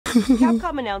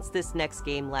Capcom announced this next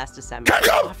game last December,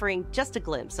 offering just a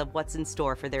glimpse of what's in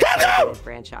store for their celebrated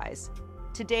franchise.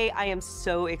 Today, I am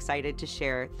so excited to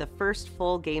share the first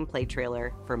full gameplay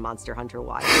trailer for Monster Hunter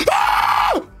Wilds.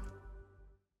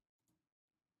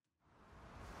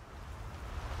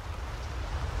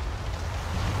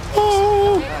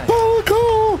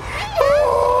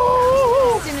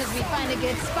 As soon as we find a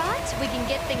good spot, we can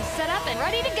get things set up and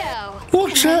ready to go.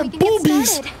 Look, chat,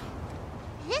 boobies.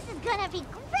 This is gonna be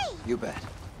great. You bet.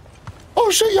 Oh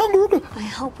shit, young Ruka. I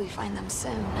hope we find them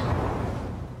soon.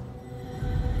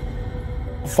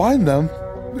 Find them?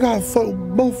 We gotta fuck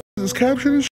both this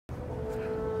capture this shit.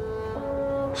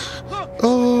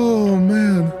 Oh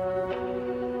man.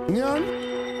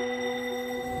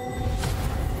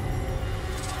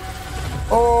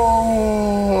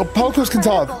 Oh, Palkos can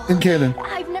talk in canon.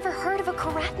 I've never heard of a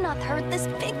Karatnoth herd this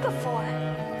big before.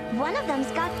 One of them's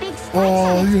got big spikes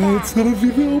Oh on its yeah, back. it's gonna be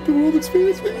the open world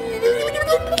experience.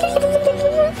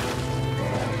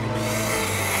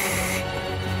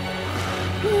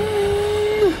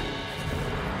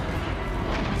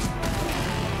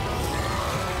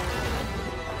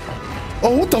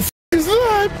 Oh, what the f is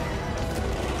that?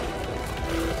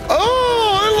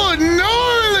 Oh, it look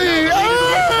gnarly!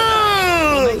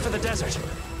 Oh! Make for the desert.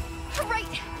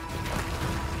 Right.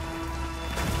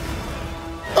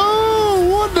 Oh,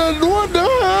 what the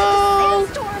hell?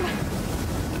 Storm.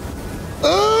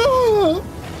 Oh!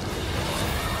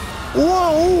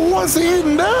 Whoa, what's he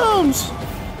eating dams?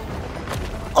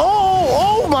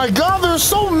 Oh my God, there's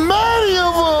so many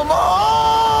of them!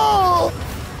 Oh!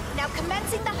 Now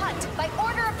commencing the hunt by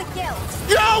order of the guild.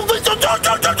 Yo, look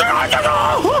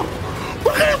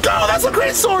at him go! That's a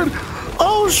great sword!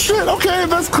 Oh shit, okay,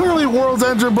 that's clearly World's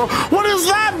Engine, bro. What is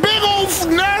that big old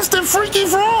nasty freaky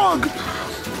frog?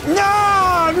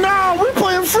 Nah, we're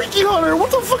playing Freaky Hunter.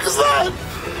 What the fuck is that?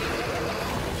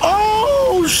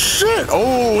 Oh shit!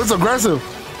 Oh, it's aggressive.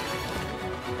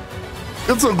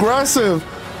 It's aggressive.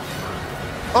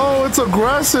 Oh, it's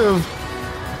aggressive.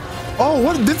 Oh,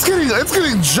 what? It's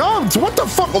getting jumped. What the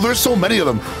fuck? Oh, there's so many of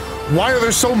them. Why are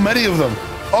there so many of them?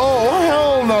 Oh,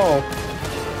 hell no.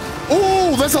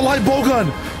 Oh, that's a light bow gun.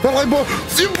 That light bow.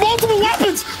 See, multiple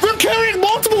weapons. They're carrying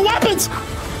multiple weapons.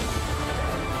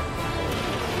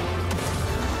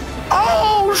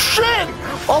 Oh shit!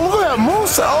 Oh, look at that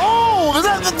moveset. Oh,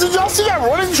 did y'all see that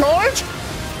running charge?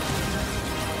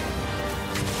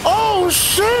 Oh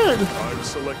shit! I've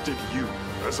selected you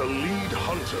as a lead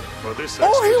hunter for this Oh,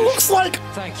 expedition. he looks like.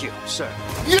 Thank you, sir.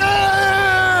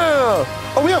 Yeah!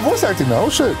 Oh, we have voice acting now. Oh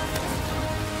shit!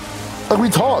 Like we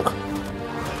talk.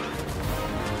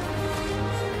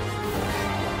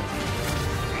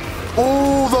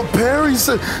 Oh, the parry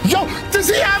set. Yo, does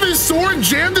he have his sword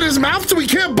jammed in his mouth so he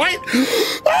can't bite?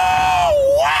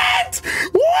 Oh, what?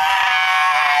 What?